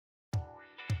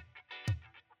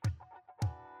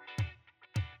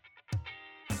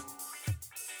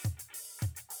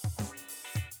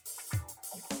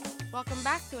Welcome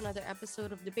back to another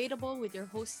episode of Debatable with your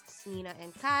hosts Nina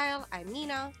and Kyle. I'm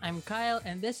Nina. I'm Kyle,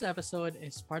 and this episode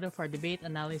is part of our debate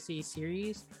analysis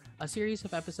series, a series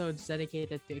of episodes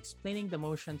dedicated to explaining the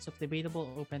motions of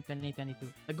Debatable Open 2022.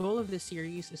 The goal of this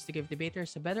series is to give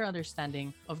debaters a better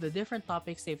understanding of the different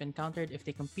topics they've encountered if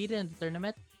they competed in the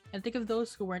tournament, and to give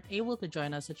those who weren't able to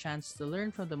join us a chance to learn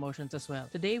from the motions as well.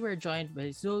 Today, we're joined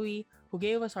by Zoe, who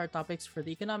gave us our topics for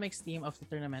the economics theme of the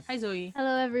tournament. Hi, Zoe.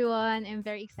 Hello, everyone. I'm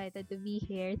very excited to be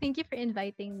here. Thank you for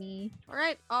inviting me. All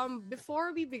right.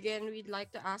 Before we begin, we'd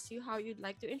like to ask you how you'd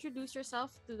like to introduce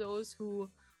yourself to those who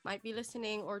might be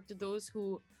listening or to those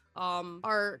who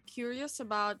are curious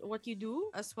about what you do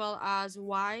as well as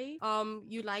why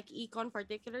you like econ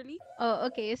particularly. Oh,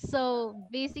 okay. So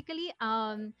basically,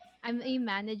 I'm a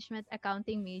management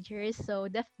accounting major. So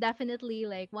definitely,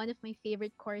 like one of my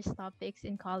favorite course topics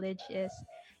in college is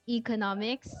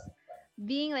economics.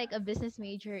 Being like a business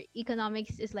major,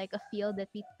 economics is like a field that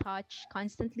we touch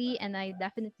constantly, and I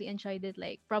definitely enjoyed it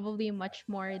like probably much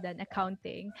more than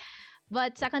accounting.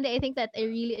 But secondly, I think that I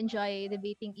really enjoy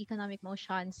debating economic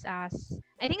motions, as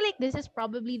I think like this is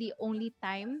probably the only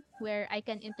time where I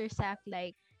can intersect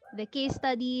like the case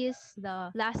studies,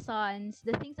 the lessons,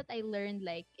 the things that I learned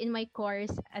like in my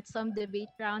course at some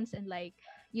debate rounds, and like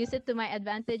use it to my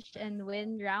advantage and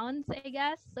win rounds, I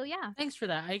guess. So yeah. Thanks for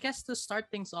that. I guess to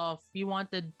start things off, we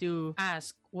wanted to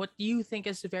ask what you think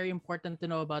is very important to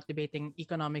know about debating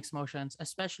economics motions,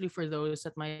 especially for those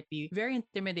that might be very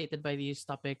intimidated by these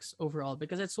topics overall,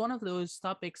 because it's one of those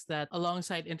topics that,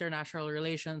 alongside international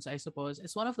relations, I suppose,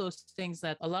 it's one of those things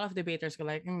that a lot of debaters go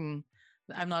like,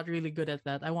 I'm not really good at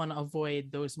that. I want to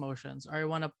avoid those motions, or I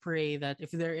want to pray that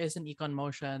if there is an econ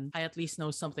motion, I at least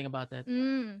know something about it.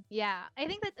 Yeah. I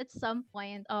think that at some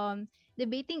point,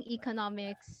 debating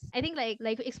economics, I think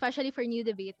like especially for new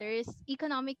debaters,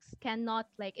 economics cannot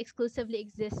like exclusively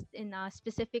exist in a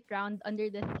specific round under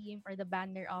the theme or the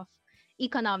banner of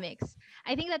economics.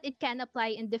 I think that it can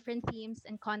apply in different themes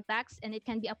and contexts, and it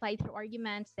can be applied through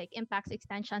arguments like impacts,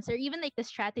 extensions, or even like the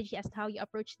strategy as to how you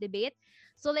approach debate.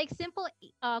 So like simple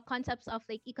concepts of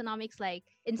like economics like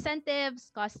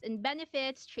incentives, costs and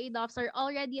benefits, trade-offs are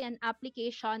already an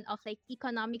application of like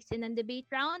economics in a debate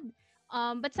round.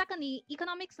 But secondly,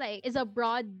 economics like is a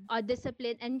broad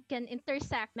discipline and can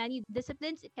intersect many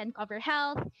disciplines. It can cover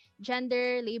health,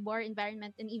 gender, labor,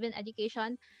 environment, and even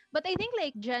education. But I think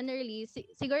like generally,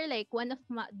 siguro like one of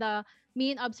the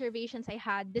main observations I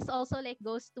had, this also like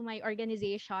goes to my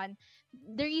organization.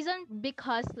 The reason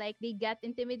because like they get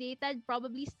intimidated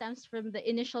probably stems from the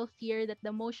initial fear that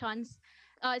the motions,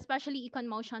 especially econ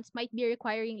motions, might be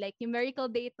requiring like numerical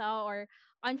data or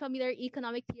unfamiliar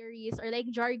economic theories or like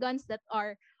jargons that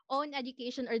are own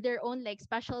education or their own like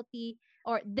specialty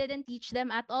or didn't teach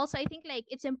them at all. So I think like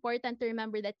it's important to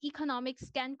remember that economics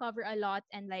can cover a lot,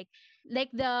 and like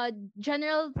the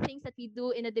general things that we do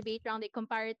in a debate round like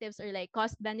comparatives or like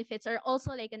cost benefits are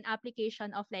also like an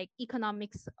application of like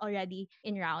economics already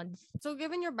in rounds. So,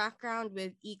 given your background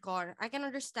with econ, I can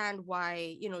understand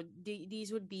why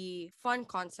these would be fun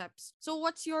concepts. So,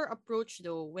 what's your approach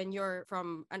though when you're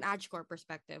from an AgCore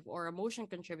perspective or a motion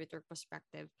contributor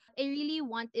perspective? I really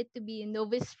want it to be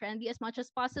novice friendly as much as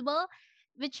possible,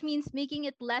 which means making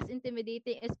it less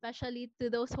intimidating, especially to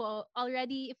those who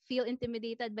already feel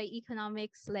intimidated by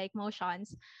economics like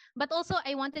motions. But also,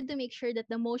 I wanted to make sure that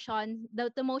the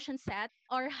motion set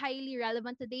are highly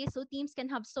relevant today, so teams can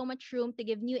have so much room to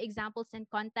give new examples and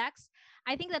context.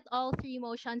 I think that all three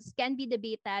motions can be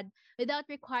debated without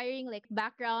requiring like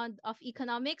background of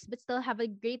economics, but still have a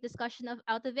great discussion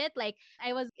out of it. Like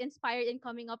I was inspired in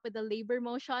coming up with the labor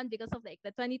motion because of like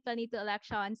the 2022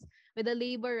 elections with the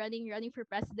labor running for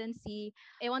presidency.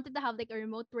 I wanted to have like a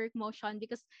remote work motion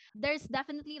because there's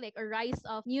definitely like a rise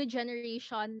of new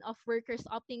generation of workers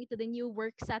opting into the new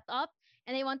work setup.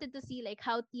 And I wanted to see like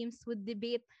how teams would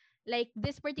debate like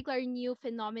this particular new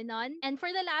phenomenon. And for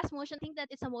the last motion, I think that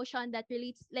it's a motion that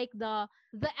relates like the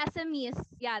SMEs,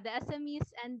 yeah, the SMEs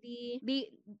and the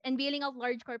unveiling of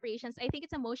large corporations. I think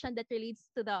it's a motion that relates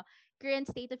to the current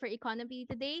state of our economy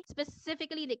today,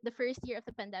 specifically like the first year of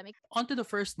the pandemic. On to the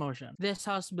first motion. This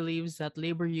House believes that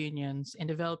labor unions in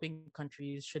developing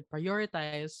countries should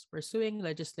prioritize pursuing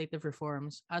legislative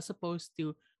reforms as opposed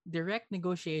to direct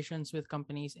negotiations with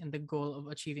companies in the goal of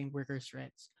achieving workers'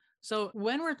 rights. So,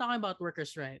 when we're talking about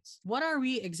workers' rights, what are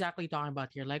we exactly talking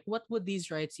about here? Like, what would these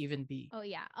rights even be? Oh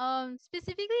yeah.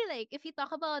 Specifically like if you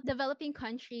talk about developing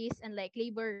countries and like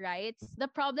labor rights, the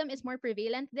problem is more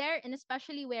prevalent there, and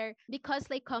especially where because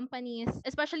like companies,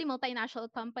 especially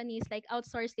multinational companies like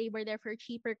outsource labor there for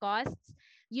cheaper costs.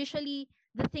 Usually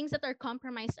the things that are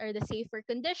compromised are the safer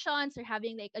conditions or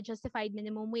having like a justified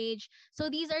minimum wage. So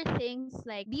these are things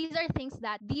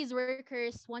that these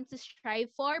workers want to strive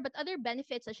for, but other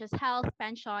benefits such as health,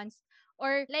 pensions,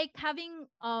 or like having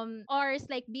hours,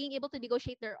 like being able to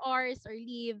negotiate their hours or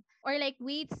leave, or like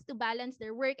ways to balance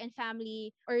their work and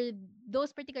family, or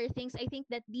those particular things. I think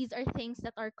that these are things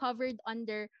that are covered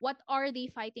under what are they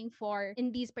fighting for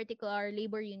in these particular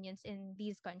labor unions in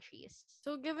these countries.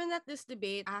 So, given that this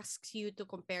debate asks you to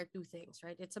compare two things,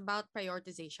 right? It's about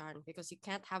prioritization because you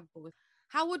can't have both.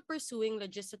 How would pursuing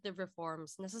legislative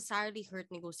reforms necessarily hurt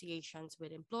negotiations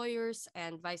with employers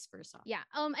and vice versa? Yeah,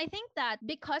 I think that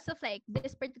because of like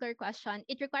this particular question,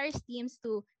 it requires teams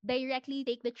to directly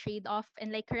take the trade off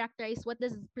and like characterize what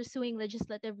does pursuing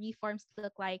legislative reforms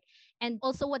look like, and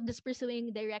also what does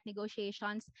pursuing direct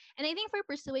negotiations. And I think for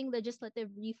pursuing legislative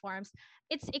reforms,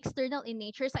 it's external in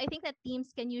nature. So I think that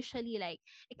teams can usually like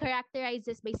characterize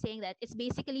this by saying that it's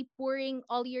basically pouring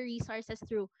all your resources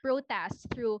through protests,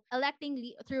 through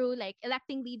through like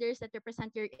electing leaders that represent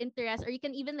your interests, or you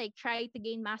can even like try to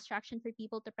gain mass traction for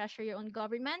people to pressure your own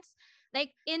governments.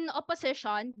 Like in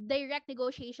opposition, direct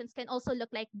negotiations can also look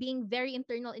like being very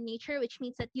internal in nature, which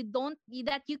means that you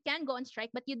can go on strike,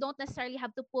 but you don't necessarily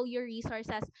have to pull your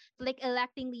resources to like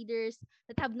electing leaders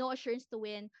that have no assurance to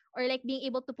win, or like being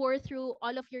able to pour through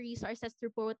all of your resources through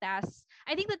protests.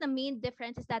 I think that the main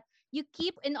difference is that you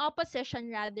keep in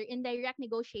opposition, rather in direct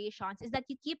negotiations, is that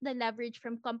you keep the leverage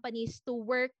from companies to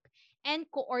work and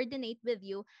coordinate with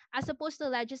you, as opposed to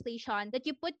legislation that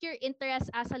you put your interests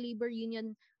as a labor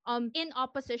union in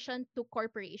opposition to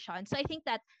corporations. So I think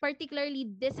that particularly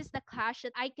this is the clash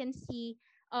that I can see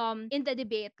in the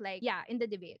debate, like yeah, in the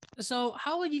debate. So,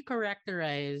 how would you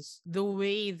characterize the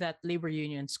way that labor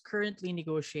unions currently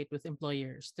negotiate with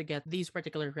employers to get these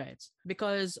particular rights?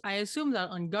 Because I assume that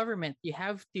on government, you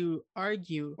have to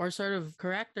argue or sort of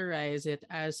characterize it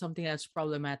as something that's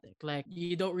problematic. Like,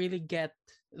 you don't really get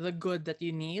the good that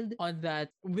you need on that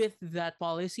with that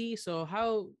policy. So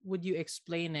how would you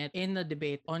explain it in the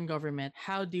debate on government?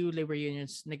 How do labor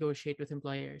unions negotiate with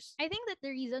employers? I think that the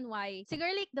reason why,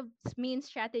 siguro like the main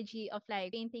strategy of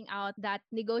like painting out that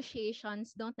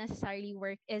negotiations don't necessarily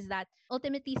work is that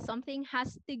ultimately something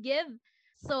has to give.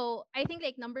 So I think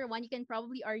like number one, you can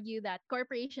probably argue that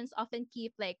corporations often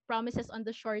keep like promises on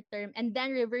the short term and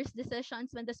then reverse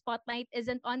decisions when the spotlight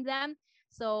isn't on them.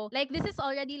 So like this is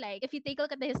already like, if you take a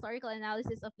look at the historical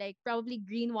analysis of like probably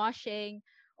greenwashing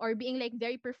or being like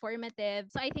very performative.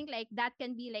 So I think like that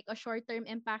can be like a short-term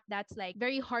impact that's like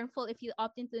very harmful if you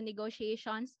opt into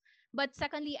negotiations. But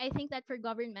secondly, I think that for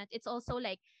government, it's also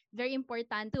like very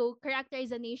important to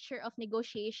characterize the nature of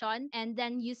negotiation and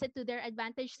then use it to their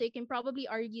advantage. So you can probably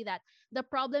argue that the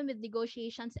problem with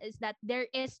negotiations is that there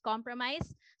is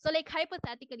compromise. So like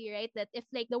hypothetically, right, that if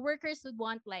like the workers would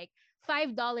want like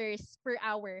 $5 per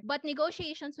hour, but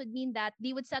negotiations would mean that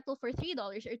they would settle for $3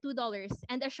 or $2,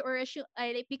 and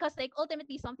like, because like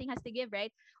ultimately something has to give,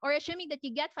 right? Or assuming that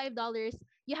you get $5,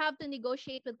 you have to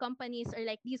negotiate with companies or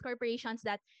like these corporations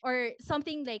that, or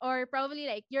something like, or probably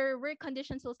like your work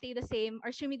conditions will stay the same, or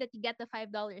assuming that you get the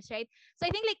 $5, right? So I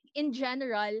think like in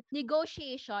general,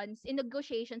 negotiations,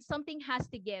 something has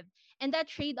to give, and that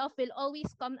trade-off will always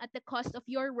come at the cost of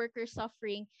your workers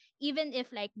suffering, even if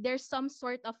like there's some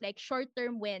sort of like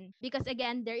short-term win, because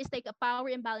again there is like a power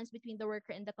imbalance between the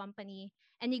worker and the company,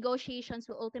 and negotiations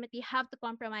will ultimately have to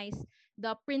compromise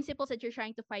the principles that you're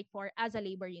trying to fight for as a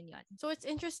labor union. So it's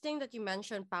interesting that you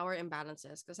mentioned power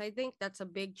imbalances because I think that's a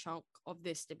big chunk of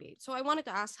this debate. So I wanted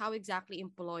to ask how exactly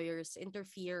employers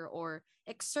interfere or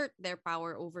exert their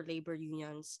power over labor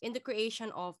unions in the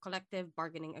creation of collective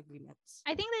bargaining agreements.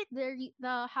 I think that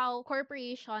the how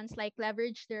corporations like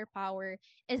leverage their power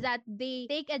is that they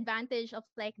take advantage of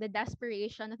like the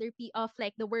desperation of of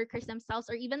like the workers themselves,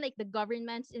 or even like the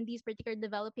governments in these particular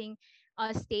developing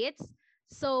states.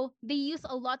 So they use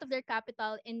a lot of their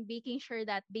capital in making sure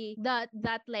that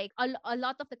that like a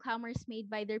lot of the clamors made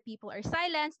by their people are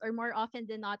silenced, or more often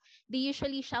than not, they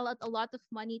usually shell out a lot of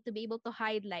money to be able to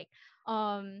hide like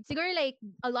siguro like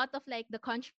a lot of like the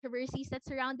controversies that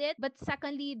surround it. But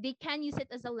secondly, they can use it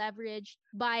as a leverage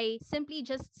by simply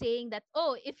just saying that,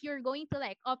 oh, if you're going to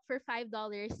like opt for $5,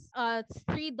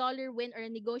 $3 win or a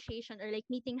negotiation or like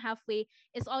meeting halfway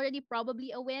is already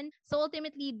probably a win. So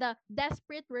ultimately the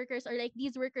desperate workers, or like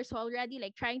these workers who are already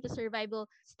like trying to survive, will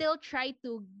still try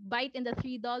to bite in the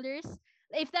 $3,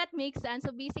 if that makes sense.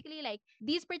 So basically, like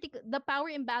the power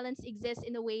imbalance exists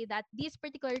in a way that these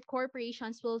particular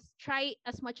corporations will try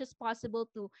as much as possible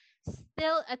to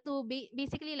still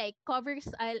basically like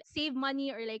save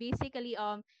money, or like basically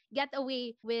get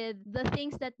away with the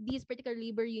things that these particular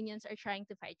labor unions are trying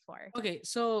to fight for. Okay,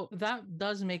 so that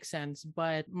does make sense.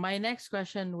 But my next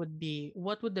question would be,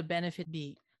 what would the benefit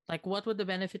be? Like, what would the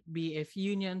benefit be if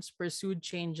unions pursued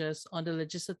changes on the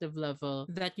legislative level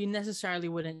that you necessarily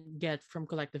wouldn't get from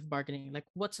collective bargaining? Like,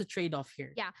 what's the trade off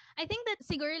here? Yeah, I think that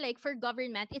siguro like for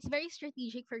government, it's very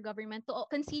strategic for government to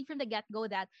concede from the get-go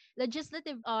that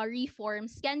legislative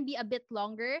reforms can be a bit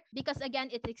longer, because again,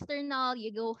 it's external.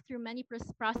 You go through many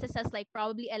processes, like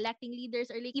probably electing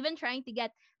leaders, or like even trying to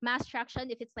get mass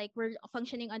traction if it's like we're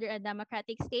functioning under a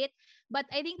democratic state. But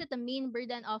I think that the main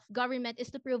burden of government is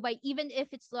to prove why, even if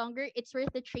it's longer, it's worth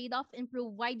the trade-off, and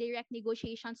prove why direct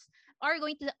negotiations are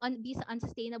going to be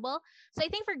unsustainable. So I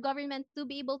think for government to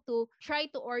be able to try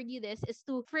to argue this is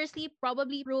to firstly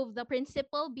probably prove the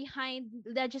principle behind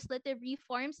legislative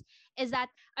reforms, is that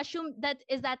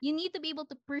you need to be able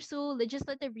to pursue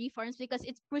legislative reforms because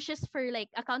it pushes for like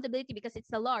accountability, because it's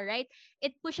the law, right?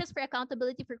 It pushes for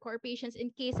accountability for corporations in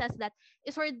cases that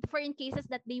is for in cases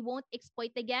that they won't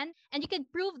exploit again. And you can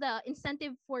prove the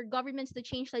incentive for governments to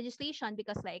change legislation,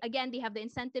 because like again, they have the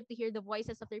incentive to hear the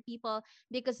voices of their people,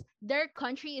 because their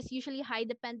country is usually high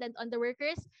dependent on the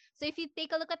workers. So if you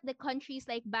take a look at the countries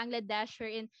like Bangladesh,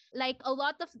 wherein like a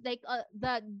lot of like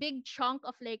the big chunk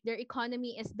of like their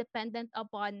economy is dependent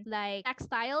upon like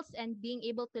textiles and being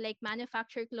able to like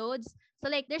manufacture clothes. So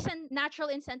like there's a natural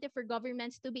incentive for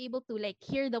governments to be able to like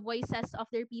hear the voices of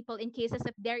their people in cases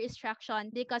if there is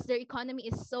traction, because their economy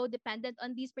is so dependent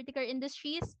on these particular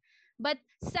industries. But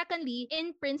secondly,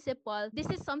 in principle, this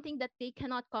is something that they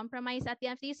cannot compromise at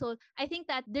the end of the day. So I think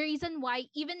that the reason why,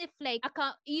 even if like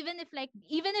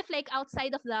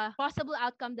outside of the possible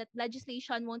outcome that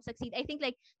legislation won't succeed, I think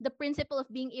like the principle of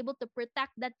being able to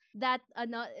protect that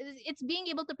no, it's being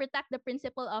able to protect the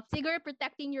principle of siguro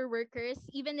protecting your workers,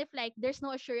 even if like there's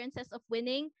no assurances of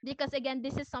winning, because again,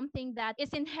 this is something that is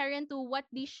inherent to what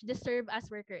they deserve as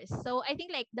workers. So I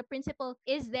think like the principle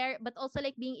is there, but also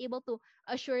like being able to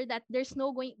assure that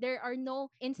there are no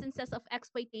instances of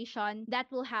exploitation that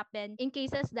will happen in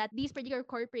cases that these particular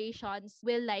corporations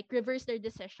will like reverse their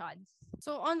decisions.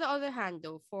 So, on the other hand,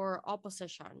 though, for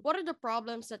opposition, what are the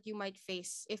problems that you might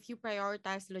face if you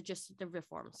prioritize legislative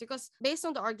reforms? Because based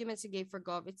on the arguments you gave for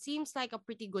Gov, it seems like a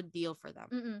pretty good deal for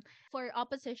them. For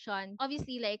opposition,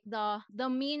 obviously, like the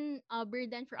main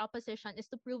burden for opposition is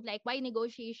to prove like why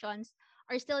negotiations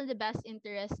are still in the best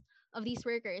interest of these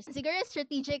workers. Siguro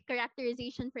strategic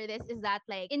characterization for this is that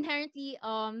like inherently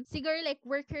siguro like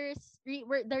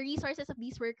the resources of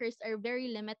these workers are very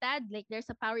limited. Like there's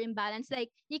a power imbalance. Like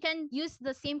you can use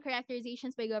the same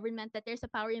characterizations by government that there's a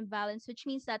power imbalance, which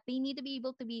means that they need to be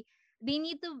able to be they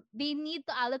need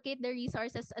to allocate their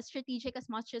resources as strategic as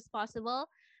much as possible.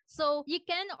 So you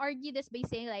can argue this by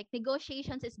saying like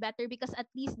negotiations is better because at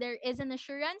least there is an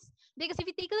assurance. Because if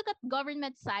you take a look at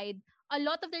government side, a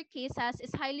lot of their cases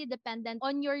is highly dependent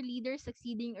on your leader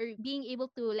succeeding or being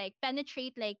able to like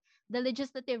penetrate like the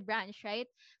legislative branch, right?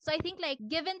 So I think like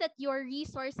given that your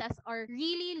resources are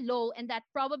really low and that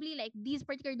probably like these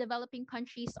particular developing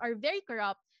countries are very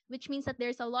corrupt, which means that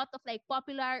there's a lot of like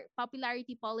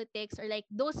popularity politics, or like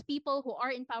those people who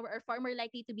are in power are far more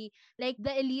likely to be like the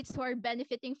elites who are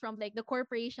benefiting from like the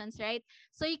corporations, right?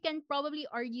 So you can probably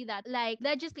argue that like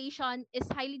legislation is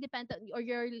highly dependent on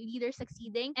your leader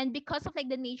succeeding, and because of like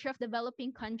the nature of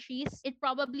developing countries, it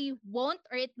probably won't,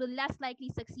 or it will less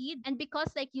likely succeed. And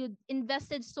because like you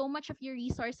invested so much of your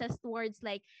resources towards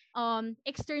like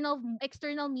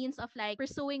external means of like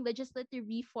pursuing legislative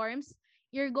reforms,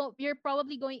 you're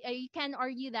probably going you can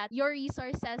argue that your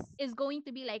resources is going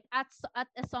to be like at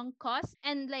a sunk cost.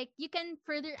 And like you can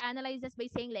further analyze this by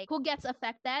saying like who gets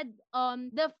affected.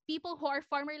 The people who are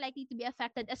far more likely to be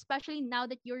affected, especially now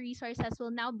that your resources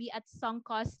will now be at sunk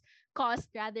cost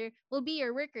rather, will be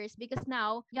your workers, because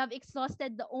now you have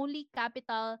exhausted the only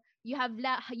capital you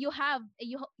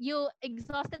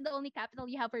exhausted the only capital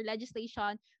you have for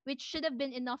legislation, which should have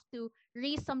been enough to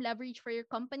raise some leverage for your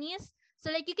companies. So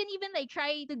like you can even like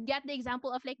try to get the example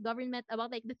of like government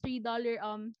about like the $3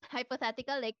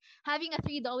 hypothetical. Like having a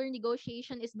 $3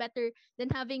 negotiation is better than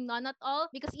having none at all,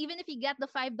 because even if you get the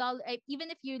 $5,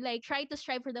 even if you like try to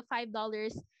strive for the $5,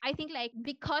 I think like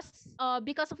because of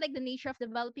like the nature of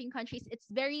developing countries, it's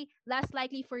very less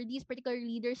likely for these particular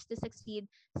leaders to succeed.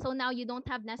 So now you don't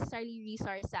have necessarily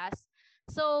resources.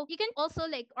 So you can also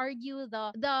like argue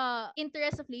the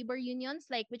interests of labor unions,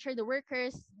 like which are the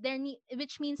workers,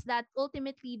 which means that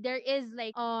ultimately there is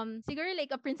like siguro like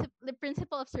a principle, the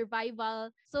principle of survival.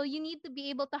 So you need to be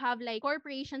able to have like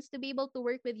corporations to be able to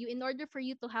work with you in order for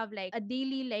you to have like a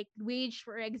daily like wage,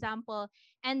 for example.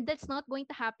 And that's not going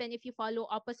to happen if you follow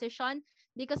opposition,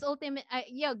 because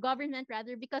government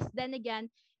rather, because then again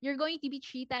you're going to be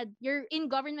treated, you're in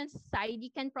government side, you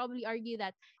can probably argue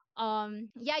that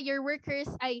your workers,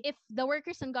 if the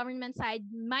workers on government side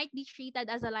might be treated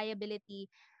as a liability,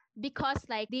 because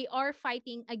like they are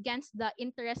fighting against the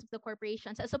interests of the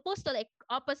corporations, as opposed to like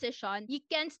opposition, you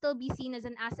can still be seen as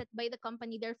an asset by the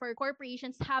company, therefore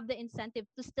corporations have the incentive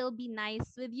to still be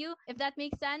nice with you, if that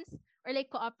makes sense, or like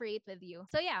cooperate with you.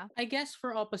 So yeah. I guess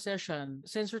for opposition,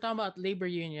 since we're talking about labor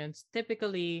unions,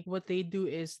 typically what they do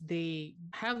is they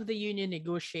have the union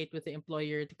negotiate with the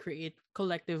employer to create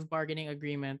collective bargaining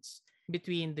agreements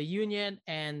between the union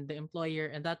and the employer,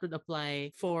 and that would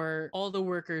apply for all the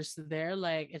workers there.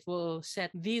 Like it will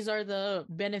set these are the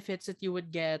benefits that you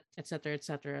would get, etc.,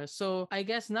 etc. So I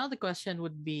guess now the question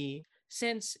would be,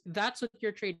 since that's what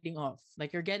you're trading off,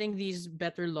 like you're getting these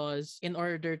better laws in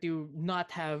order to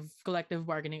not have collective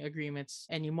bargaining agreements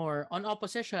anymore. On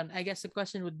opposition, I guess the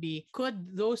question would be,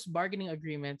 could those bargaining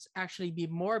agreements actually be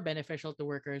more beneficial to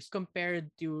workers compared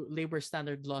to labor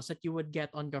standard laws that you would get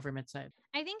on government side?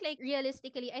 I think like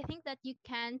realistically, I think that you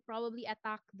can probably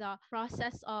attack the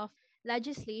process of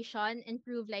legislation and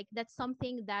prove like that's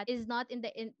something that is not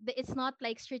it's not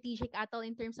like strategic at all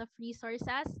in terms of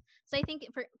resources. So I think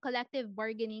for collective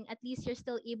bargaining, at least you're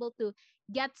still able to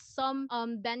get some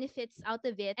benefits out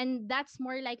of it, and that's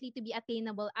more likely to be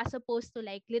attainable as opposed to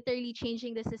like literally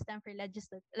changing the system for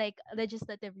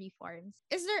legislative reforms.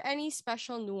 Is there any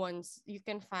special nuance you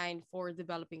can find for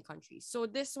developing countries? So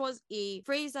this was a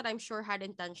phrase that I'm sure had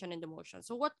intention in the motion.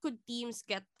 So what could teams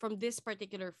get from this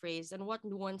particular phrase, and what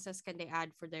nuances can they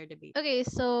add for their debate? Okay,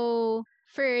 so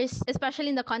first, especially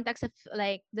in the context of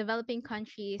like developing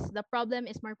countries, the problem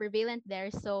is more prevalent there.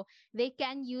 So they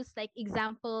can use like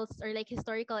examples or like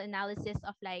historical analysis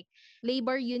of like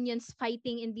labor unions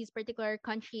fighting in these particular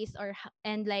countries,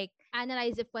 and like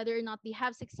analyze if whether or not they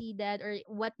have succeeded, or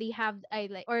what they have I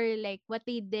like or like what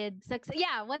they did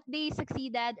what they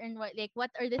succeeded, and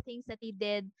what are the things that they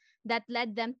did that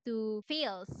led them to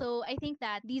fail. So I think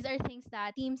that these are things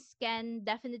that teams can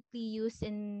definitely use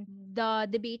in the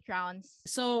debate rounds.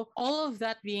 So, all of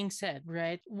that being said,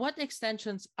 right, what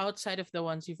extensions outside of the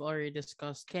ones you've already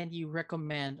discussed can you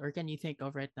recommend or can you think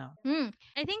of right now?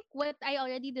 I think what I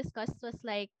already discussed was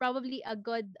like probably a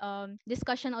good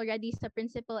discussion already sa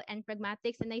principle and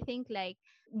pragmatics, and I think like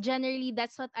generally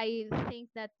that's what I think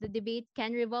that the debate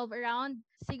can revolve around.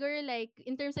 Siguro like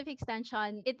in terms of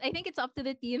extension, I think it's up to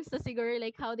the teams to siguro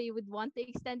like how they would want to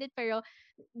extend it, pero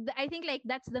I think like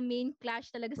that's the main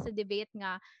clash talaga sa debate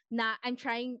nga na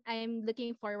I'm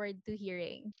looking forward to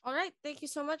hearing. All right, thank you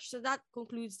so much. So that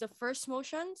concludes the first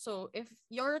motion. So if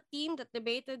you're a team that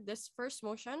debated this first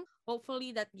motion,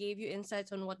 hopefully that gave you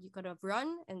insights on what you could have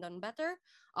run and done better.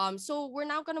 So we're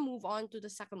now gonna move on to the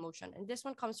second motion, and this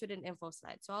one comes with an info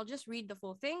slide. So I'll just read the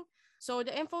full thing. So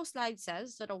the info slide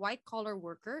says that a white collar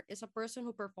worker is a person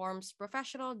who performs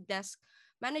professional desk,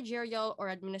 managerial, or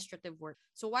administrative work.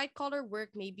 So white collar work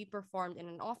may be performed in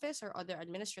an office or other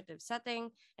administrative setting,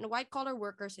 and white collar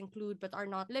workers include but are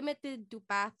not limited to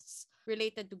paths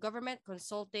related to government,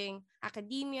 consulting,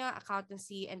 academia,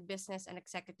 accountancy, and business and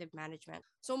executive management.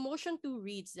 So motion 2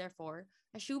 reads, therefore,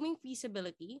 assuming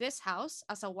feasibility, this house,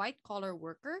 as a white collar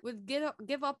worker, would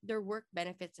give up their work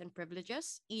benefits and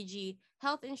privileges, e.g.,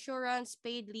 health insurance,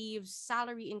 paid leaves,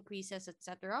 salary increases,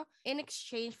 etc., in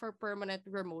exchange for permanent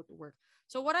remote work.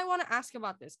 So what I want to ask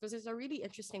about this, because it's a really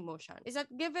interesting motion, is that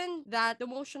given that the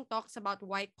motion talks about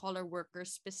white collar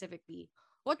workers specifically,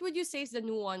 what would you say is the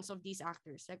nuance of these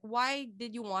actors? Like, why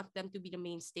did you want them to be the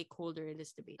main stakeholder in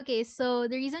this debate? Okay, so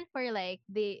the reason for like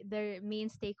their main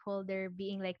stakeholder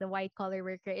being like the white collar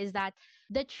worker is that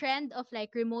the trend of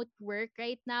like remote work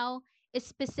right now is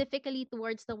specifically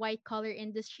towards the white collar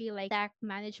industry, like tech,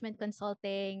 management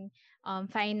consulting,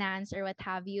 finance, or what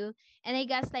have you. And I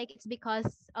guess like it's because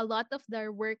a lot of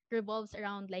their work revolves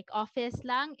around like office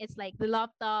lang. It's like the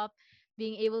laptop,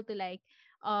 being able to like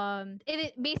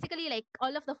basically like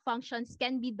all of the functions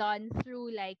can be done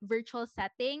through like virtual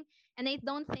setting. And I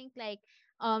don't think like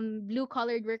blue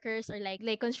collared workers, or like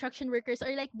construction workers,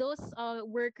 or like those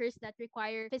workers that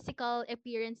require physical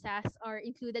appearances are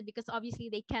included, because obviously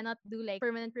they cannot do like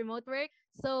permanent remote work.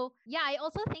 So yeah, I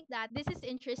also think that this is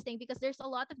interesting because there's a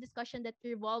lot of discussion that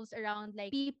revolves around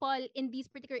like people in these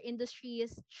particular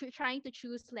industries trying to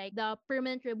choose like the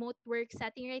permanent remote work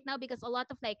setting right now, because a lot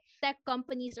of like tech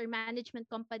companies or management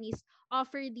companies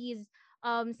offer these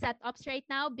setups right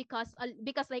now, because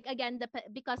like again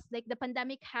because like the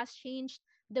pandemic has changed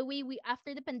the way we,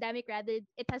 after the pandemic rather,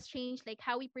 it has changed like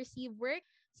how we perceive work.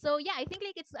 So yeah, I think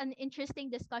like it's an interesting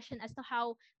discussion as to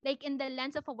how, like in the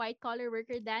lens of a white collar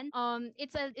worker, then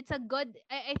it's a good,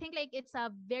 I think like it's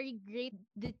a very great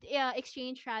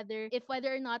exchange rather, if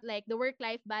whether or not like the work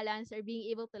life balance or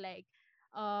being able to like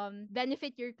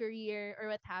benefit your career or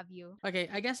what have you. Okay,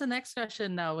 I guess the next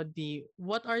question now would be,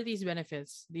 what are these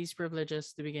benefits, these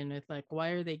privileges to begin with? Like, why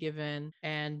are they given?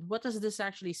 And what does this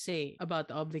actually say about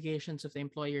the obligations of the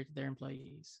employer to their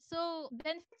employees? So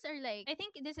benefits are like, I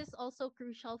think this is also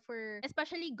crucial for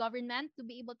especially government to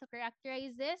be able to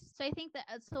characterize this. So I think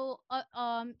that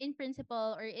in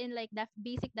principle, or in like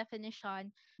basic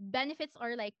definition, benefits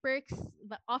are like perks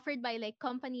offered by like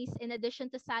companies in addition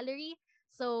to salary.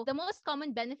 So the most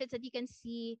common benefits that you can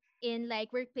see in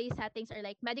like workplace settings are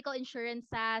like medical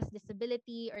insurances,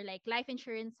 disability, or like life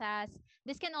insurances.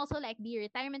 This can also like be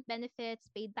retirement benefits,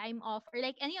 paid time off, or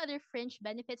like any other fringe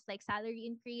benefits like salary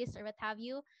increase or what have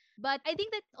you. But I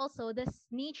think that also the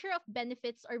nature of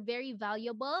benefits are very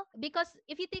valuable, because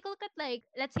if you take a look at like,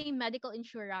 let's say, medical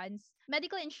insurance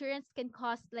can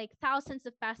cost like thousands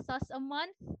of pesos a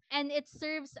month, and it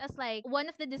serves as like one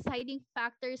of the deciding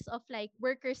factors of like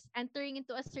workers entering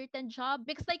into a certain job,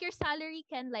 because like your salary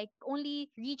can like only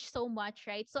reach so much,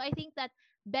 right? So I think that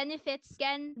benefits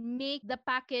can make the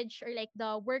package, or like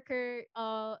the worker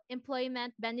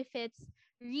employment benefits,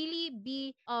 really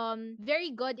be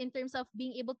very good in terms of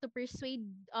being able to persuade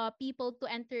people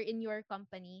to enter in your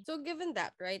company. So given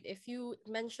that, right, if you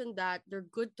mentioned that they're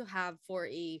good to have for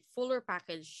a fuller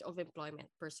package of employment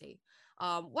per se,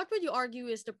 what would you argue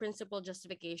is the principal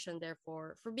justification,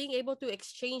 therefore, for being able to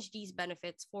exchange these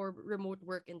benefits for remote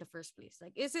work in the first place?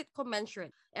 Like, is it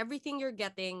commensurate? Everything you're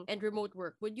getting and remote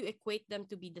work, would you equate them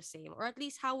to be the same? Or at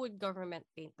least how would government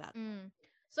paint that?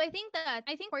 So I think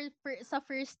for sa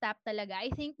first step talaga,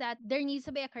 I think that there needs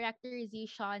to be a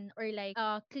characterization, or like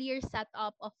a clear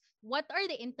setup of what are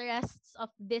the interests of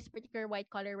this particular white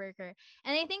collar worker.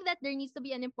 And I think that there needs to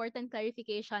be an important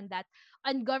clarification that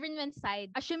on government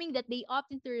side, assuming that they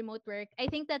opt into remote work, I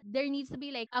think that there needs to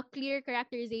be like a clear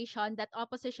characterization that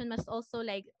opposition must also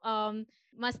like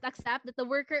must accept that the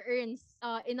worker earns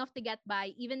enough to get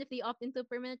by even if they opt into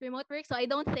permanent remote work. So I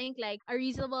don't think like a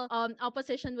reasonable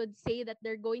opposition would say that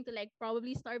they're going to like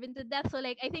probably starve into death. So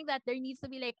like I think that there needs to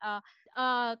be like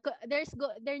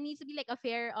there needs to be like a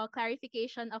fair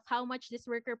clarification of how much this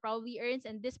worker probably earns,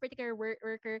 and this particular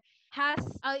worker has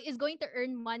is going to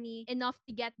earn money enough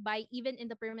to get by even in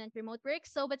the permanent remote work.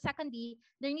 So but secondly,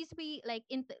 there needs to be like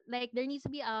there needs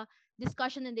to be a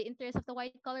discussion in the interest of the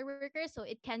white collar workers. So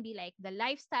it can be like the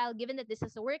lifestyle. Given that this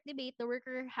is a work debate, the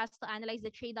worker has to analyze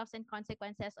the trade-offs and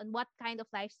consequences on what kind of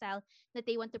lifestyle that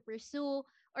they want to pursue.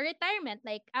 Or retirement,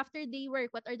 like after they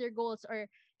work, what are their goals? Or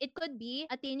it could be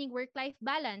attaining work-life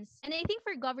balance. And I think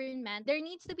for government, there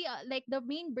needs to be like the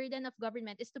main burden of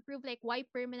government is to prove like why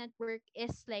permanent work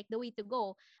is like the way to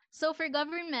go. So for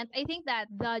government, I think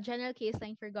that the general case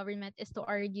line for government is to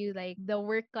argue like the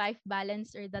work-life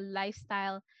balance or the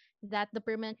lifestyle that the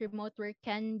permanent remote work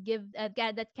can give,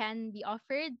 that can be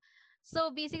offered. So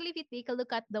basically, if you take a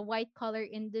look at the white collar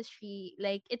industry,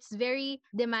 like it's very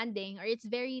demanding, or it's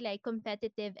very like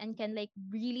competitive, and can like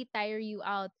really tire you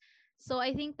out. So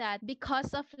I think that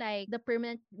because of like the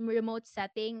permanent remote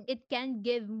setting, it can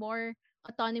give more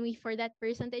autonomy for that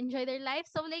person to enjoy their life.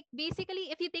 So like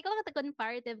basically, if you take a look at the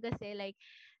comparative, kasi like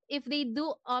if they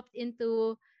do opt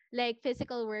into like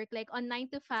physical work, like on 9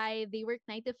 to 5, they work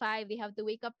 9 to 5, they have to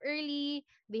wake up early,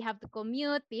 they have to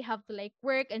commute, they have to like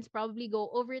work and probably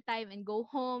go overtime and go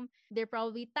home. They're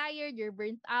probably tired, you're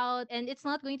burnt out, and it's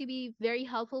not going to be very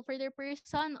helpful for their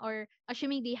person. Or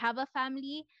assuming they have a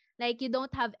family, like you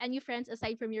don't have any friends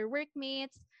aside from your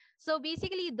workmates. So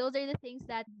basically, those are the things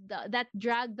that that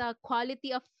drag the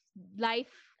quality of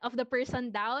life of the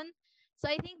person down. So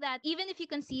I think that even if you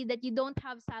can see that you don't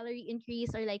have salary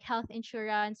increase or like health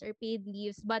insurance or paid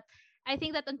leaves, but I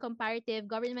think that on comparative,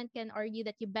 government can argue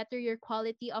that you better your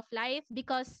quality of life,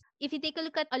 because if you take a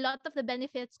look at a lot of the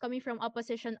benefits coming from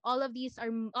opposition, all of these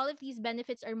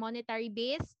benefits are monetary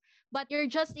based. but you're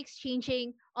just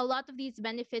exchanging a lot of these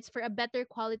benefits for a better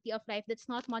quality of life that's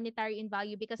not monetary in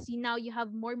value, because now you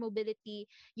have more mobility,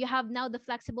 you have now the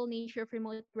flexible nature of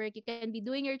remote work, you can be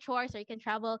doing your chores or you can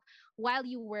travel while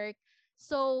you work.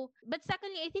 So, but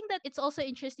secondly, I think that it's also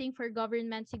interesting for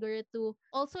government siguro to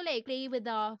also like play with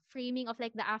the framing of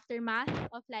like the aftermath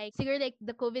of like siguro like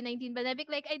the COVID-19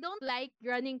 pandemic. Like I don't like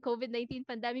running COVID-19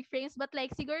 pandemic frames, but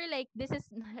like siguro like this is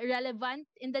relevant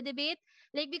in the debate.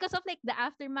 Like because of like the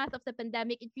aftermath of the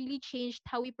pandemic, it really changed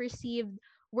how we perceived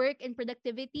work and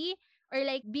productivity, or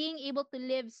like being able to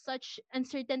live such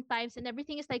uncertain times and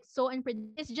everything is like so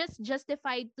unpredictable. It's just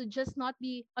justified to just not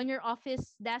be on your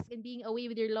office desk and being away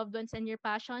with your loved ones and your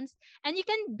passions, and you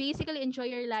can basically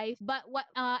enjoy your life but what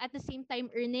at the same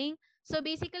time earning. So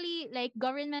basically like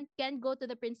government can go to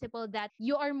the principle that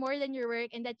you are more than your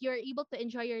work and that you're able to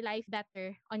enjoy your life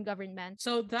better on government.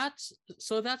 So that's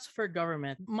for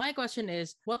government. My question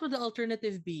is, what would the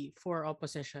alternative be for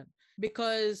opposition?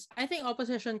 Because I think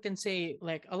opposition can say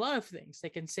like a lot of things. They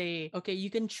can say, okay,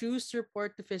 you can choose to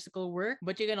report to physical work,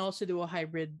 but you can also do a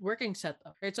hybrid working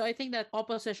setup. Right. So I think that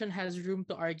opposition has room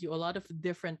to argue a lot of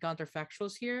different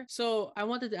counterfactuals here. So I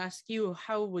wanted to ask you,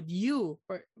 how would you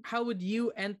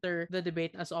enter the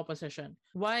debate as opposition?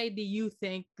 Why do you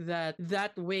think that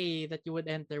that way that you would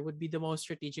enter would be the most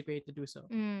strategic way to do so?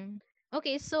 Mm.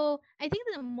 Okay, so I think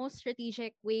the most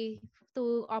strategic way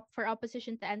to opt for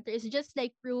opposition to enter is just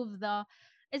like prove the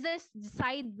is this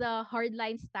decide the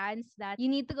hardline stance that you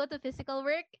need to go to physical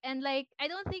work. And like I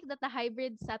don't think that the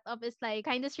hybrid setup is like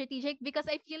kind of strategic, because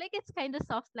I feel like it's kind of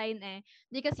soft line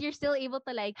because you're still able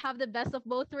to like have the best of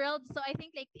both worlds. So I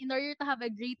think like in order to have a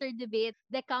greater debate,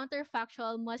 the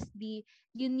counterfactual must be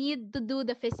you need to do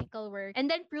the physical work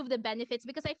and then prove the benefits,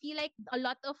 because I feel like a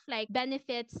lot of like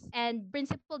benefits and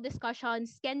principle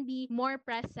discussions can be more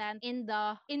present in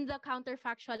the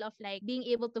counterfactual of like being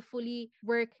able to fully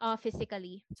work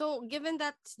physically. So, given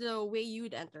that's the way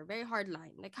you'd enter, very hard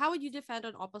line, like how would you defend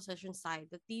on opposition side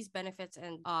that these benefits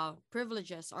and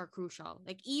privileges are crucial?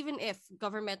 Like even if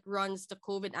government runs the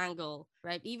COVID angle,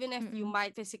 right? Even if you Mm-mm.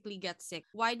 might physically get sick,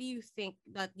 why do you think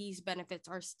that these benefits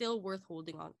are still worth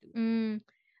holding on to? Mm.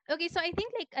 Okay, so I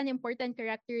think like an important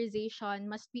characterization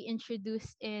must be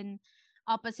introduced in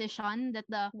opposition, that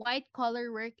the white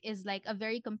collar work is like a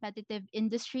very competitive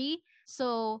industry.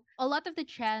 So a lot of the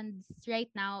trends right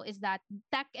now is that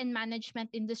tech and management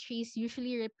industries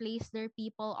usually replace their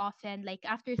people often like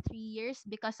after 3 years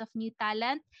because of new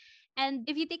talent. And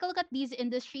if you take a look at these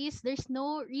industries, there's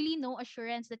no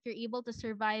assurance that you're able to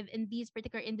survive in these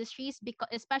particular industries, because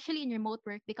especially in remote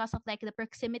work, because of like the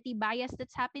proximity bias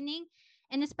that's happening.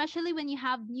 And especially when you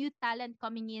have new talent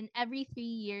coming in every 3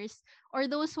 years,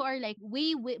 or those who are like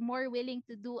more willing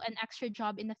to do an extra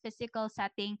job in a physical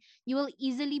setting, you will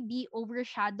easily be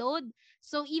overshadowed.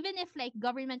 So even if like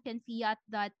government can fiat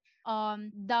that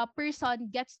the person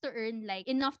gets to earn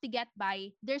like enough to get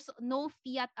by, there's no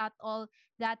fiat at all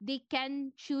that they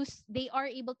can choose, they are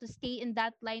able to stay in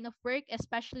that line of work,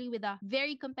 especially with a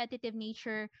very competitive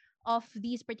nature of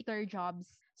these particular jobs.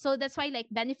 So that's why like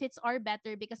benefits are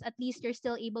better, because at least you're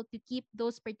still able to keep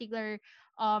those particular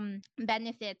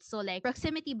benefits. So like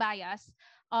proximity bias,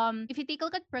 if you take a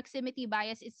look at proximity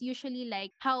bias, it's usually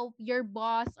like how your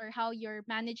boss or how your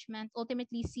management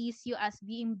ultimately sees you as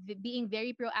being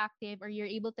very proactive, or you're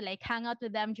able to like hang out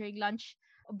with them during lunch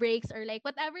breaks, or like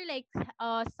whatever like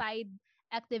side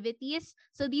activities.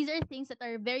 So these are things that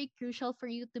are very crucial for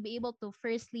you to be able to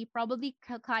firstly probably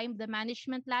climb the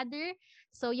management ladder.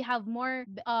 So you have more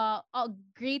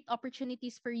great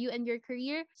opportunities for you and your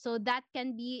career. So that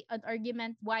can be an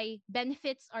argument why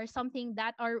benefits are something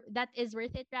that is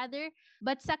worth it rather.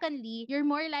 But secondly, you're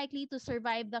more likely to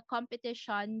survive the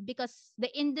competition, because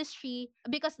the industry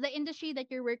that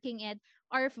you're working in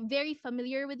are very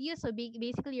familiar with you. So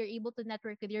basically you're able to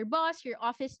network with your boss, your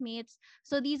office mates.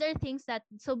 So these are things that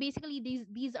so basically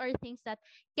these are things that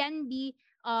can be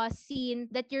seen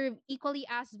that you're equally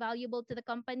as valuable to the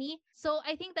company. So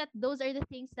I think that those are the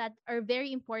things that are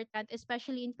very important,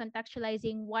 especially in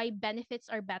contextualizing why benefits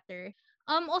are better.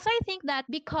 Also I think that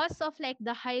because of like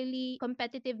the highly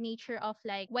competitive nature of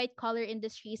like white collar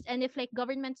industries, and if like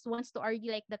governments wants to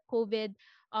argue like the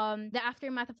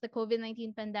aftermath of the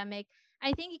COVID-19 pandemic,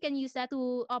 I think you can use that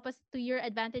to your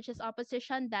advantage as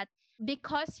opposition, that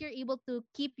because you're able to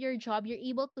keep your job, you're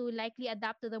able to likely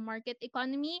adapt to the market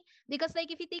economy. Because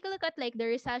like if you take a look at like the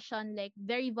recession, like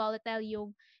very volatile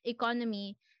yung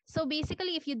economy. So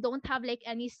basically if you don't have like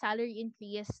any salary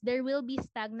increase, there will be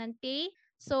stagnant pay.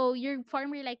 So you're far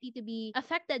more likely to be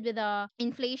affected with the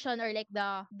inflation or like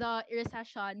the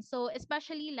recession. So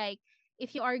especially like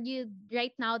if you argue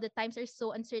right now that times are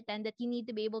so uncertain that you need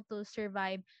to be able to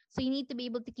survive, so you need to be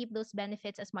able to keep those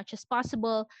benefits as much as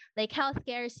possible, like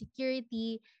healthcare,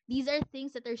 security. These are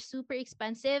things that are super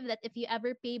expensive that if you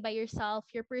ever pay by yourself,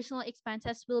 your personal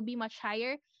expenses will be much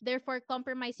higher, therefore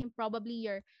compromising probably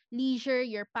your leisure,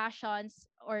 your passions,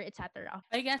 or etc.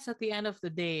 I guess at the end of the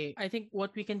day, I think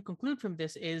what we can conclude from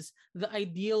this is the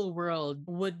ideal world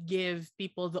would give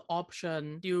people the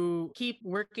option to keep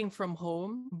working from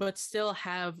home, but still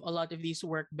have a lot of these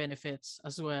work benefits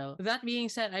as well. That being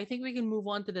said, I think we can move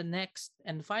on to the next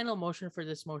and final motion for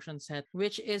this motion set,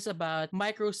 which is about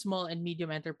micro, small, and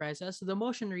medium enterprises. The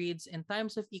motion reads: in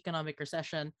times of economic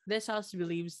recession, this House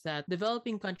believes that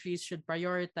developing countries should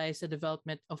prioritize the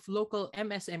development of local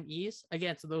MSMEs.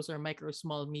 Again, so those are micro,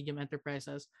 small, medium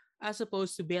enterprises, as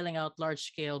opposed to bailing out large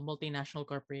scale multinational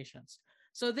corporations.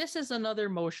 So, this is another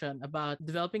motion about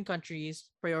developing countries,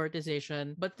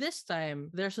 prioritization, but this time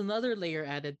there's another layer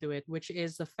added to it, which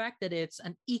is the fact that it's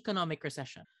an economic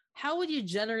recession. How would you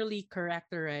generally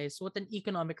characterize what an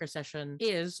economic recession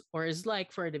is or is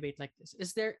like for a debate like this?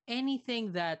 Is there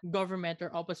anything that government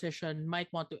or opposition might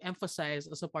want to emphasize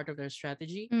as a part of their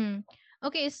strategy? Mm.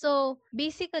 Okay, so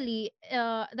basically,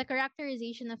 the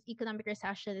characterization of economic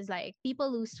recession is like people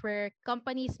lose work,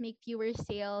 companies make fewer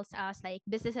sales as like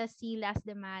businesses see less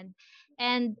demand,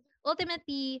 and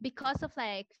ultimately because of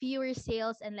like fewer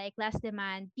sales and like less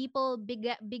demand, people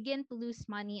begin to lose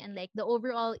money, and like the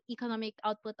overall economic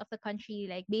output of the country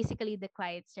like basically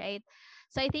declines, right?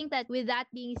 So I think that with that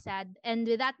being said, and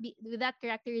with that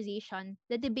characterization,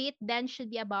 the debate then should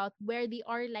be about where they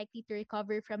are likely to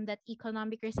recover from that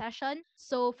economic recession.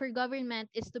 So for government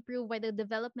is to prove why the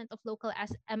development of local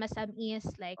MSMEs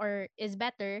like or is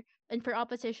better, and for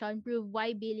opposition prove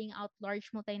why bailing out large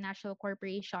multinational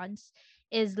corporations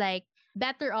is like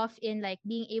better off in like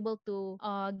being able to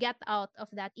get out of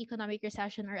that economic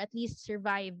recession or at least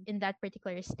survive in that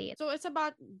particular state. So it's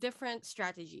about different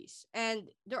strategies. And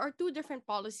there are two different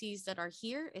policies that are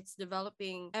here. It's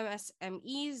developing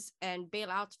MSMEs and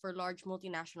bailouts for large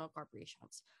multinational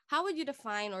corporations. How would you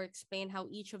define or explain how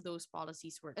each of those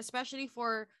policies work, especially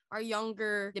for our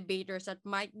younger debaters that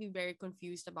might be very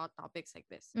confused about topics like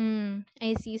this?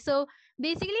 I see. So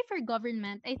basically, for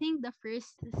government, I think the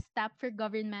first step for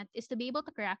government is to be able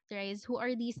to characterize who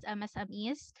are these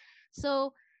MSMEs.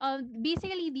 So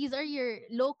basically, these are your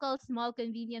local small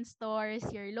convenience stores,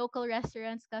 your local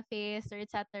restaurants, cafes, or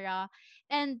etc.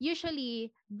 And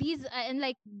usually, these and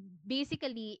like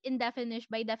basically in definition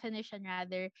by definition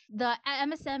rather, the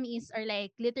MSMEs are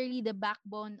like literally the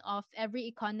backbone of every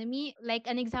economy. Like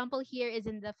an example here is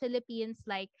in the Philippines,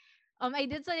 like I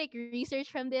did some like research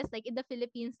from this, like in the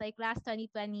Philippines, like last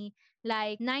 2020,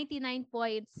 like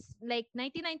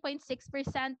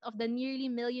 99.6% of the nearly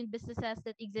million businesses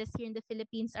that exist here in the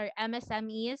Philippines are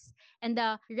MSMEs, and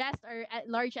the rest are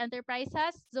large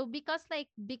enterprises. So because like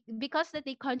because that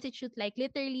they constitute like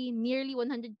literally nearly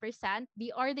 100%, they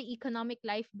are the economic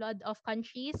lifeblood of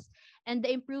countries, and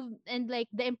the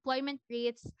employment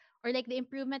rates, or like the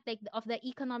improvement like of the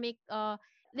economic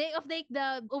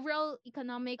the overall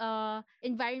economic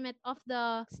environment of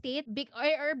the state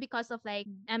or because of like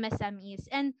MSMEs.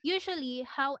 And usually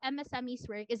how MSMEs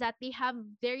work is that they have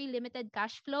very limited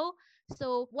cash flow.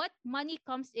 So what money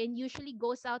comes in usually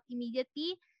goes out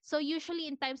immediately. So usually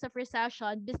in times of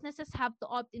recession, businesses have to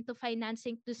opt into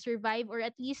financing to survive or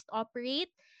at least operate.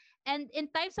 And in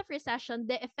times of recession,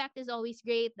 the effect is always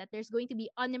great that there's going to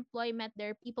be unemployment, there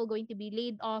are people going to be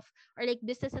laid off, or like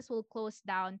businesses will close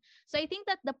down. So I think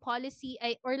that the policy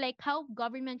or like how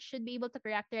government should be able to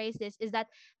characterize this is that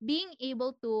being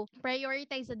able to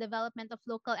prioritize the development of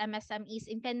local MSMEs,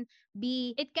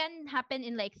 it can happen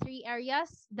in like three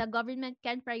areas. The government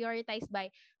can prioritize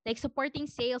by like supporting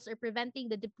sales or preventing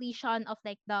the depletion of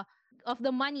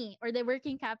the money or the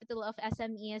working capital of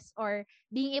SMEs, or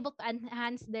being able to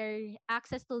enhance their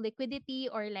access to liquidity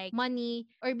or like money,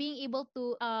 or being able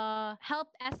to help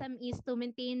SMEs to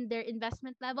maintain their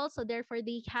investment level, so therefore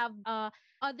they have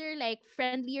other like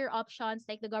friendlier options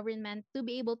like the government to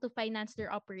be able to finance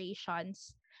their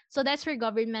operations. So that's for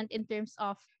government in terms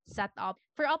of setup.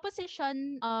 For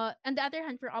opposition, on the other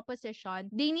hand, for opposition,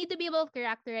 they need to be able to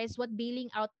characterize what bailing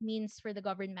out means for the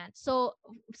government. So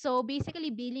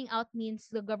basically, bailing out means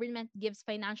the government gives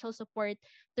financial support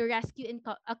to rescue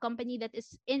a company that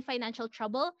is in financial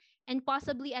trouble and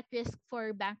possibly at risk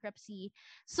for bankruptcy.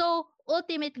 So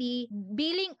ultimately,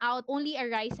 bailing out only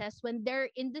arises when there are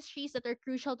industries that are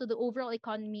crucial to the overall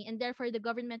economy, and therefore the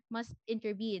government must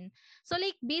intervene. So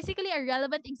like basically a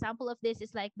relevant example of this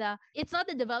is like it's not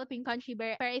a developing country,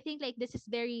 but I think like this is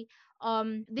very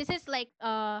this is like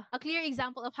a clear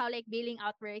example of how like bailing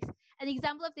out works. an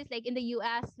example of this, like in the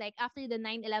US, like after the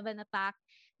 9/11 attack,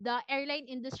 the airline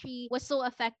industry was so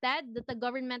affected that the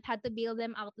government had to bail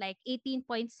them out like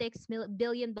 $18.6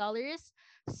 billion.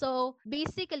 So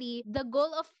basically, the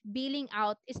goal of bailing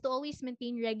out is to always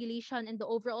maintain regulation and the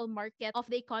overall market of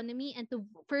the economy, and to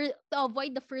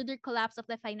avoid the further collapse of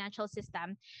the financial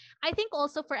system. I think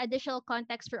also, for additional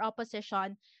context for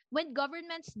opposition, when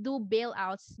governments do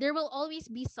bailouts, there will always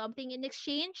be something in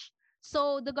exchange.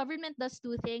 So the government does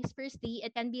two things. Firstly,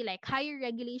 it can be like higher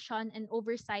regulation and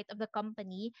oversight of the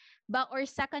company, but or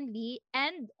secondly,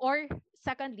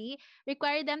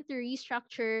 require them to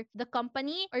restructure the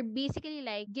company, or basically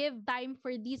like give time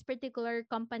for these particular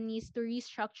companies to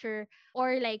restructure,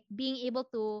 or like being able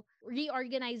to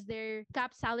reorganize their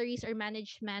cap salaries or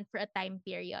management for a time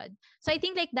period. So I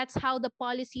think like that's how the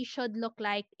policy should look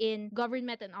like in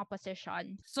government and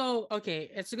opposition. So,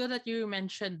 okay, it's good that you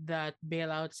mentioned that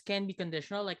bailouts can be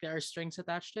conditional, like there are strings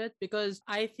attached to it, because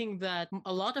I think that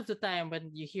a lot of the time when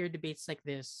you hear debates like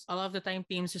this, a lot of the time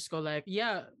teams just go like,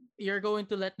 yeah, you're going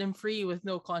to let them free with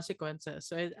no consequences.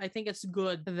 So I think it's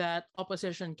good that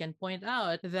opposition can point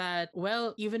out that,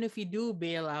 well, even if we do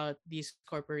bail out these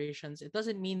corporations, it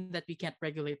doesn't mean that we can't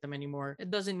regulate them anymore.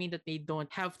 It doesn't mean that they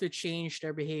don't have to change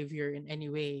their behavior in any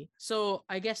way. So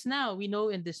I guess now we know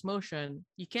in this motion,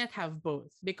 you can't have both,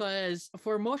 because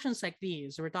for motions like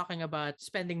these, we're talking about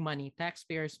spending money,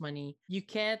 taxpayers' money. You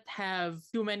can't have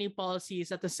too many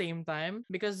policies at the same time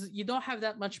because you don't have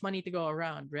that much money to go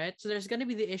around, right? So there's going to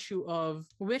be the issue of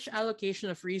which allocation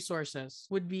of resources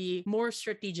would be more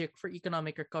strategic for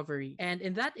economic recovery. And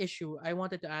in that issue, I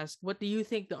wanted to ask, what do you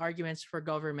think the arguments for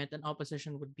government and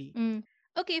opposition would be?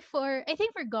 Okay, I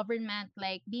think for government,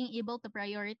 like being able to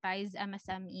prioritize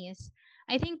MSMEs,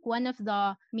 I think one of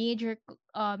the major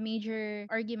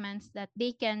arguments that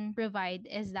they can provide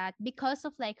is that because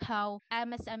of like how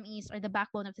MSMEs are the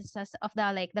backbone of the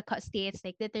states,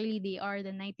 like literally they are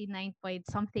the 99 point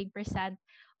something percent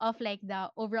of like the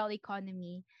overall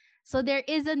economy. So there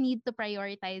is a need to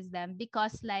prioritize them,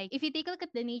 because like if you take a look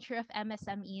at the nature of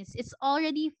MSMEs, it's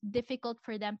already difficult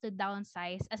for them to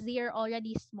downsize as they are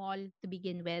already small to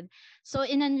begin with. So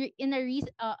an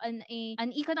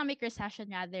economic recession,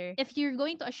 rather, if you're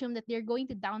going to assume that they're going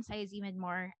to downsize even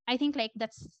more, I think like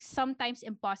that's sometimes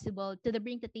impossible, to the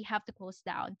brink that they have to close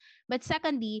down. But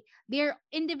secondly, they're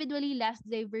individually less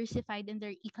diversified in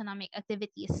their economic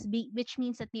activities, which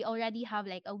means that they already have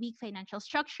like a weak financial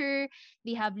structure,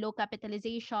 they have low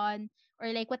capitalization,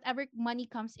 or like whatever money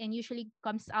comes in usually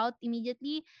comes out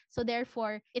immediately. So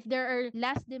therefore, if there are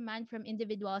less demand from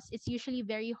individuals, it's usually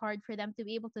very hard for them to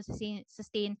be able to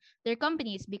sustain their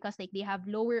companies, because like they have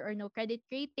lower or no credit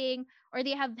rating, or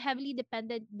they are heavily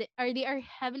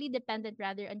dependent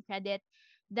rather on credit,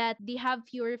 that they have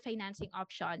fewer financing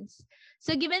options.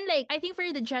 So given like, I think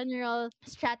for the general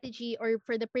strategy, or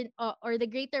for or the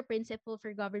greater principle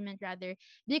for government, rather,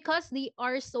 because they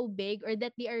are so big, or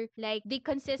that they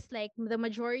consist like the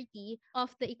majority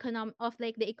of the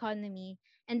economy,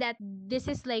 and that this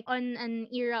is like on an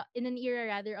era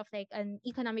rather of like an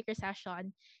economic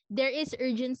recession, there is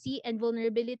urgency and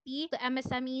vulnerability to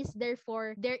MSMEs.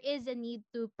 Therefore, there is a need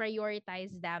to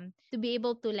prioritize them to be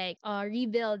able to like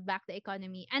rebuild back the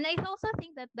economy. And I also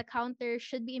think that the counter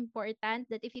should be important,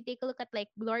 that if you take a look at like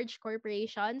large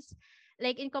corporations,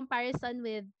 like in comparison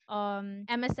with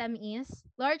MSMEs,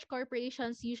 large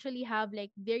corporations usually have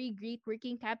like very great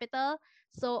working capital.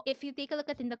 So if you take a look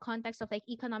at in the context of like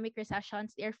economic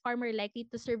recessions, they are far more likely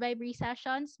to survive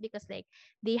recessions, because like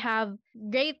they have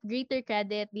greater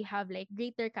credit, they have like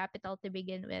greater capital to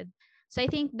begin with. So I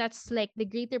think that's like the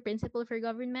greater principle for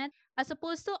government. As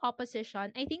opposed to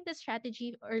opposition, I think the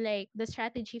strategy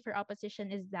for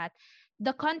opposition is that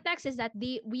the context is that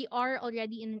we are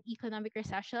already in an economic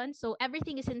recession. So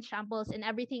everything is in shambles and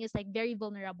everything is like very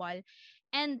vulnerable.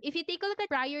 And if you take a look at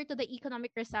prior to the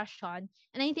economic recession,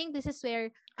 and I think this is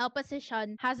where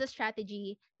opposition has a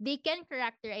strategy, they can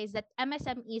characterize that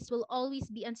MSMEs will always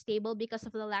be unstable because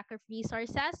of the lack of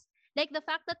resources. Like the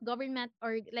fact that government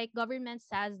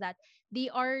says that they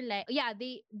are like, yeah,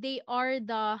 they are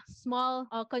the small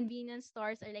convenience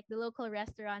stores, or like the local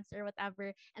restaurants or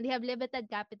whatever, and they have limited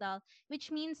capital, which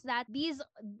means that these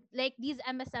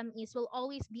MSMEs will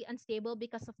always be unstable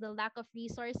because of the lack of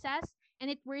resources, and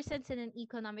it worsens in an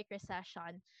economic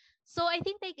recession. So I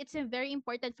think like it's very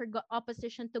important for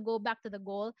opposition to go back to the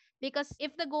goal, because if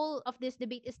the goal of this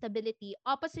debate is stability,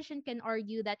 opposition can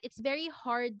argue that it's very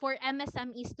hard for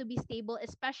MSMEs to be stable,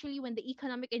 especially when the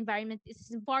economic environment is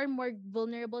far more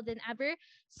vulnerable than ever.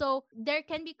 So there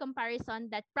can be comparison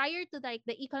that prior to like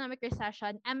the economic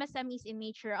recession, MSMEs in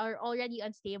nature are already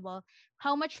unstable.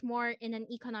 How much more in an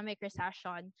economic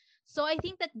recession? So I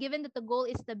think that given that the goal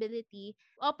is stability,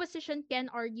 opposition can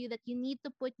argue that you need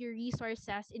to put your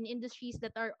resources in industries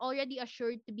that are already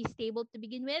assured to be stable to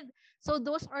begin with. So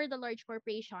those are the large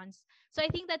corporations. So I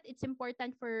think that it's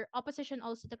important for opposition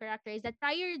also to characterize that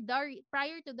prior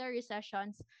to the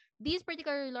recessions, these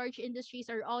particular large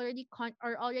industries are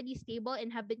already stable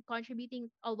and have been contributing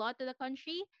a lot to the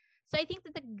country. So I think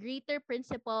that the greater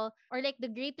principle, or like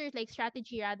the greater like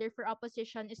strategy rather, for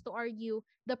opposition is to argue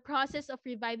the process of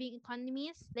reviving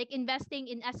economies, like investing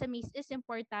in SMEs is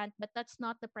important, but that's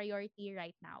not the priority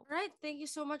right now. All right, thank you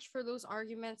so much for those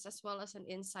arguments as well as an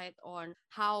insight on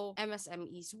how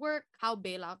MSMEs work, how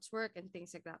bailouts work, and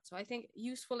things like that. So I think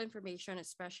useful information,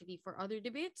 especially for other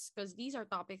debates, because these are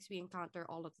topics we encounter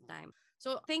all of the time.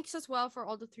 So thanks as well for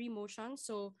all the three motions.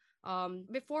 So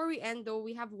before we end, though,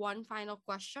 we have one final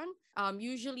question.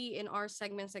 Usually in our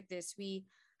segments like this, we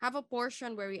have a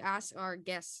portion where we ask our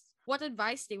guests what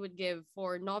advice they would give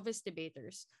for novice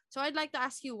debaters. So I'd like to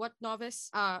ask you what novice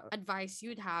advice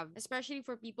you'd have, especially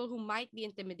for people who might be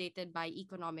intimidated by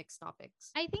economics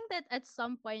topics. I think that at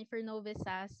some point for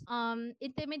novices,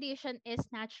 intimidation is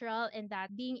natural, and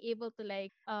that being able to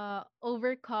like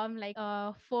overcome like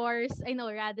force, I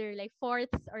know rather like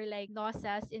fourths or like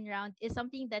losses in round is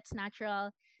something that's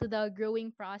natural to the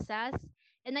growing process.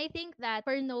 And I think that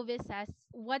for novices,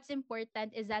 what's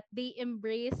important is that they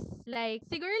embrace like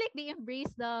siguro like they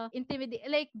embrace the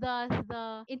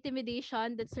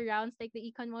intimidation that surrounds like the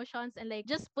econ motions, and like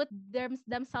just put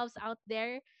themselves out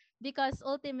there, because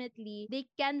ultimately they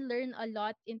can learn a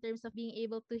lot in terms of being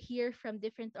able to hear from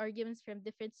different arguments from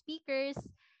different speakers.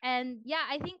 And yeah,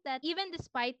 I think that even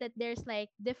despite that there's like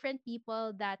different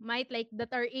people that might like that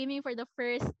are aiming for the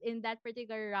first in that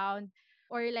particular round,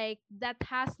 or like that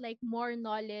has like more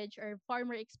knowledge or far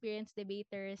more experienced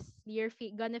debaters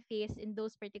gonna face in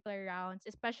those particular rounds,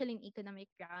 especially in economic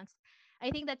rounds. I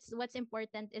think that's what's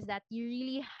important, is that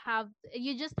you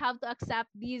just have to accept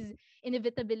these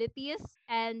inevitabilities,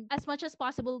 and as much as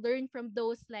possible learn from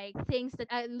those like things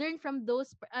that learn from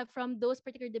those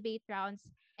particular debate rounds,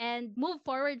 and move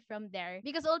forward from there,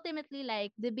 because ultimately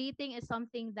like debating is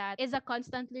something that is a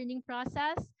constant learning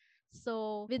process.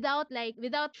 So without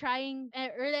trying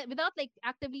without like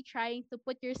actively trying to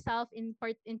put yourself in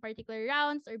particular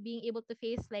rounds, or being able to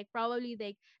face like probably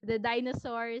like the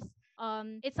dinosaurs,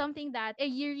 it's something that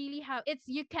you really have it's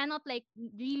you cannot like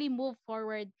really move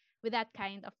forward with that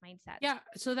kind of mindset. Yeah,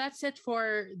 so that's it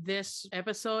for this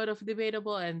episode of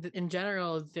Debatable and in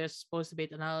general this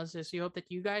post-debate analysis. We hope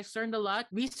that you guys learned a lot.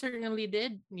 We certainly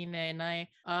did, Nina and I.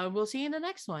 We'll see you in the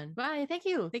next one. Bye. Thank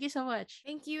you. Thank you so much.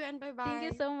 Thank you and bye Thank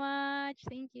you bye. so much.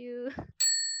 Thank you.